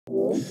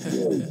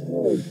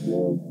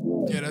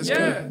Yeah, that's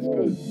good.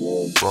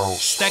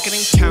 Stack it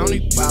and count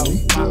it, wow.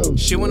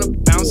 She wanna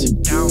bounce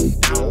it down.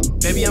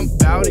 Baby, I'm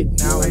bout it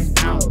now.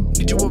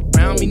 Need you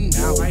around me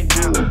now.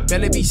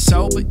 Barely be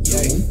sober,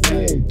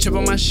 yeah. Chip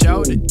on my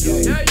shoulder,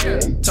 yeah.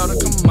 Told her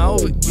come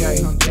over, yeah.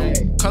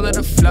 Call it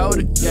a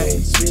floater, yeah.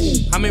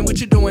 I mean, what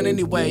you doing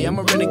anyway? I'm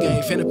a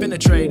renegade, finna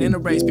penetrate in a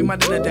race. Be my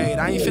dinner date.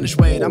 I ain't finished,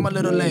 wait. I'm a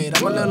little late,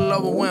 I'm a little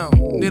overwhelmed.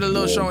 Need a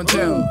little show and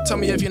tell. Tell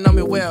me if you know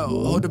me well.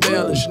 Hold the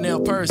bell and Chanel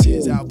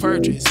purses. I'll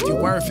purchase if you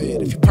worth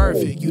it. If you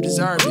perfect, you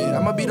deserve it.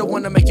 I'ma be the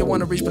one to make you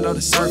wanna reach below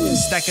the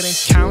surface. Stack it and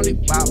count it,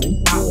 wow.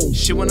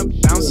 She wanna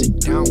bounce it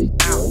down.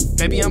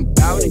 Baby, I'm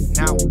bout it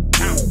now.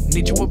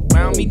 Need you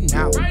around me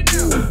now.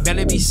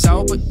 Barely be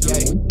sober,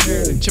 yeah.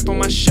 Chip on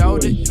my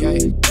shoulder,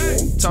 yeah.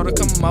 Told her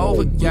come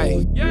over,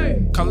 yeah.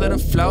 Call it a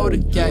floater,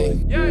 yeah.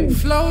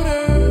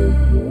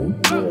 Floater.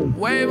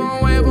 Wave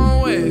on wave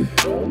on wave.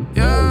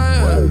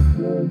 Yeah.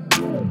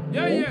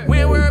 We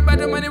ain't worried about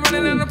the money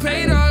running out of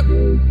paid up.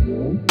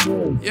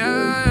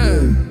 Yeah.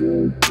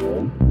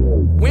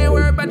 We ain't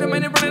worried about the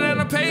money running out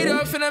of paid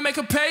up. Finna make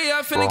her pay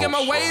up, finna get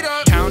my weight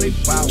up. Count it,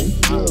 wow.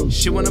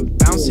 She wanna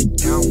bounce it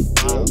down.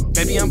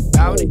 Baby, I'm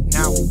bout it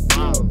now.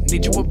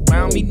 Need you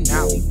around me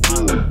now.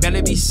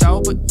 Barely be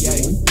sober,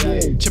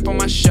 yeah. Chip on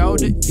my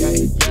shoulder,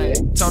 yeah.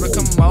 Told her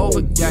come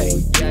over, yeah.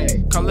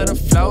 Call it a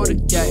floater,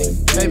 yeah.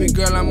 Baby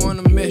girl, I'm on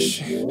a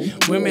mission.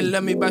 Women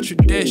love me by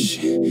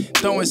tradition.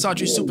 Throwing salt,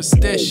 you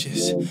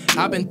superstitious.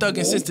 I've been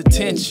thugging since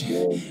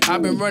detention.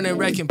 I've been running,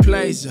 wrecking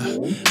plays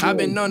up. I've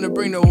been known to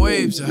bring the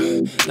waves up.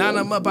 Line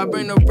them up, I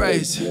bring the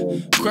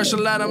razor. Crush a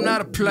lot, I'm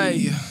not a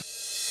player.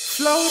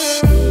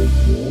 Floater.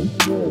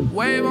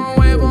 Wave on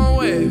wave on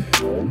wave.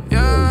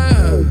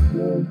 Yeah.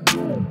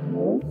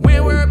 We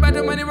ain't worried about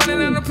the money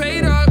running out of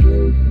paid up.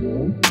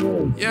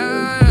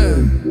 Yeah.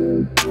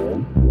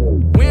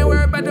 We ain't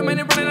worried about the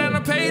money running out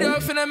of paid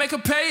up. Finna make her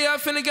pay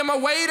up, finna get my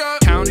weight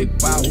up. Count it,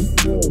 wow.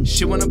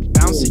 She wanna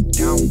bounce it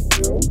down.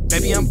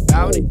 Baby, I'm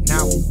bout it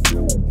now.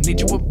 Need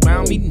you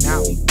around me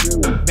now.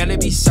 Barely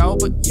be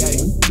sober,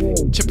 yeah.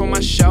 Chip on my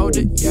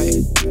shoulder,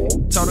 yeah.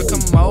 Told her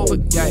come over,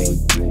 yeah.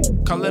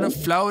 Call it a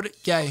floater,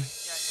 yeah.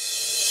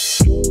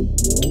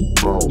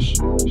 Bounce,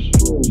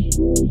 bounce,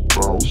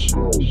 bounce, bounce,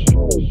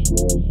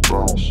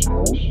 bounce,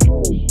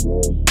 bounce,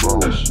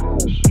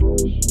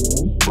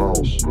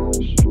 bounce.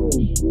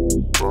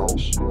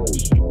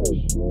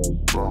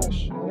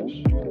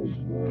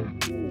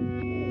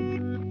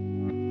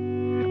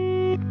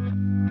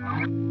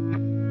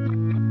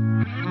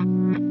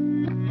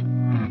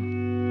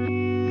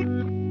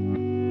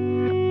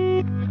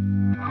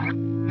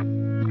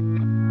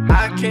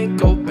 I can't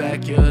go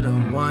back, you're the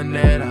one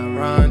that I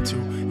run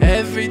to.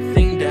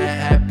 Everything that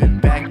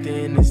happened back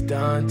then is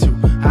done too.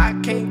 I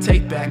can't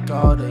take back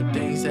all the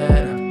things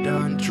that I've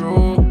done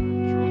true.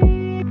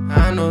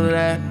 I know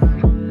that.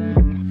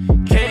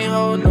 Can't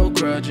hold no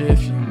grudge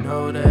if you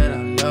know that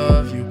I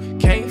love you.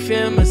 Can't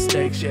fear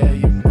mistakes, yeah,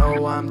 you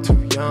know I'm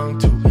too young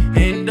to.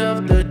 End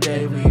of the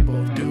day, we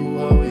both do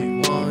what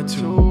we want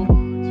to.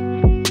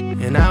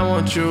 And I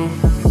want you.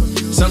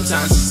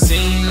 Sometimes it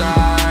seems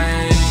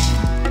like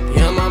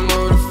you're my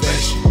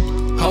motivation.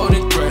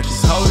 Holding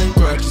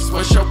grudges,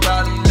 what's your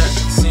problem?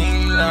 Doesn't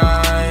seem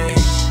like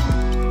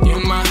you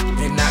mine,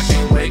 and I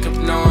can't wake up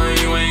knowing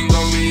you ain't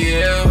gon' be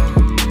here.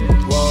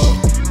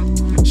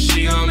 Whoa,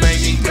 she gon'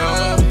 make me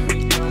go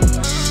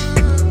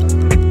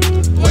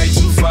way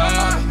too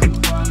far.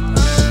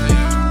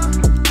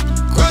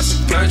 Cross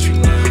the country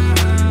now,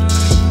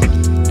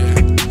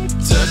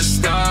 to the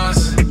stars.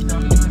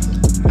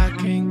 I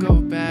can't go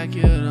back,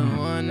 you're the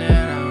one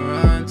that I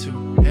run to.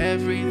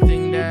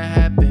 Everything that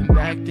happened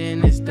back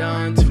then is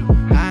done too.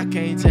 I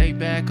can't take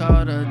back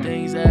all the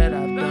things that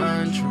I've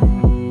done true.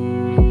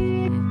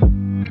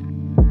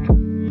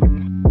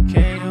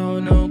 Can't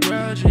hold no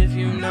grudge if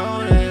you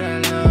know that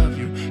I love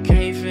you.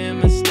 Can't fear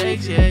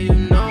mistakes, yeah, you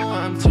know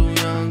I'm too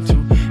young to.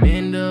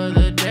 End of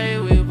the day,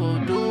 we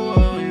both do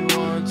what we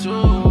want to.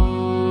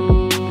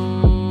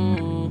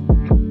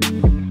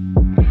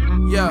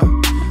 Yeah,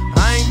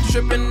 I ain't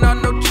tripping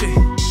on no chick.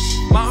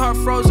 My heart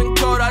frozen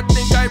cold, I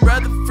think I'd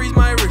rather freeze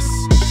my wrist.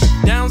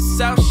 Down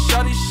south,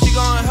 shawty, she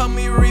gon' help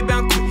me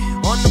rebound quick.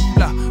 On the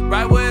block,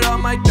 right with all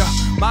my dog.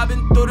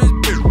 Mobbing through this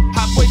bitch,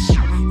 hot boy shit,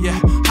 yeah,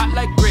 hot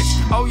like grits.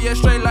 Oh yeah,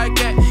 straight like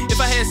that. If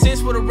I had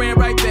sense, would've ran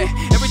right back.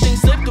 Everything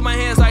slipped through my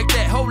hands like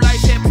that. Whole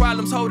life had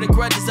problems, holding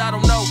grudges. I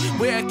don't know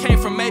where it came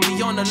from,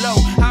 maybe on the low.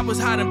 I was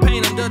hiding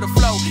pain under the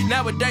flow.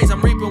 Nowadays,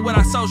 I'm reaping what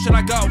I sow. Should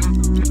I go?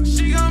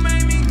 She gon'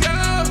 make me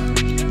go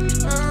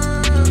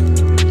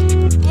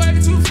way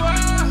too far.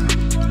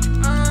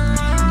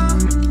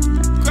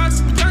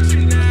 Cross the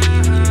country now.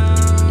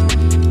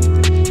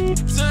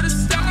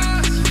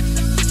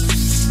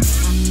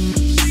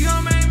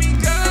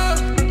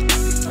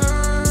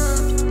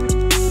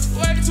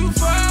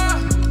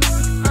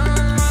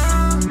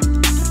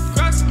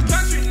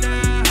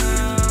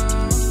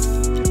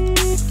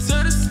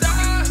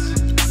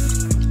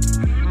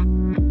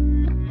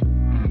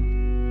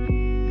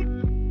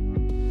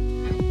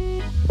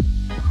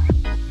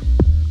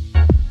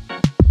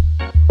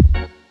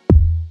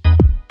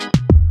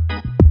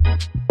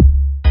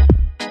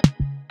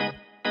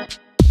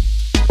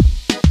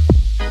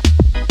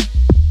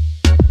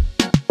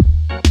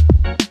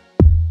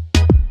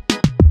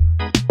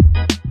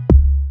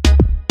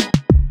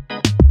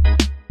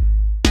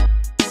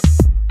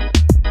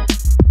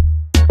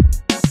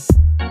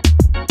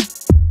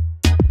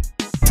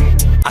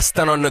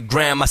 stun on the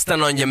gram, I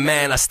stun on your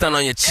man, I stun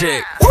on your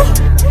chick.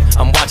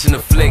 I'm watching the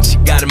flick, she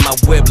got in my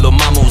whip, lil'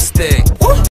 mama was thick.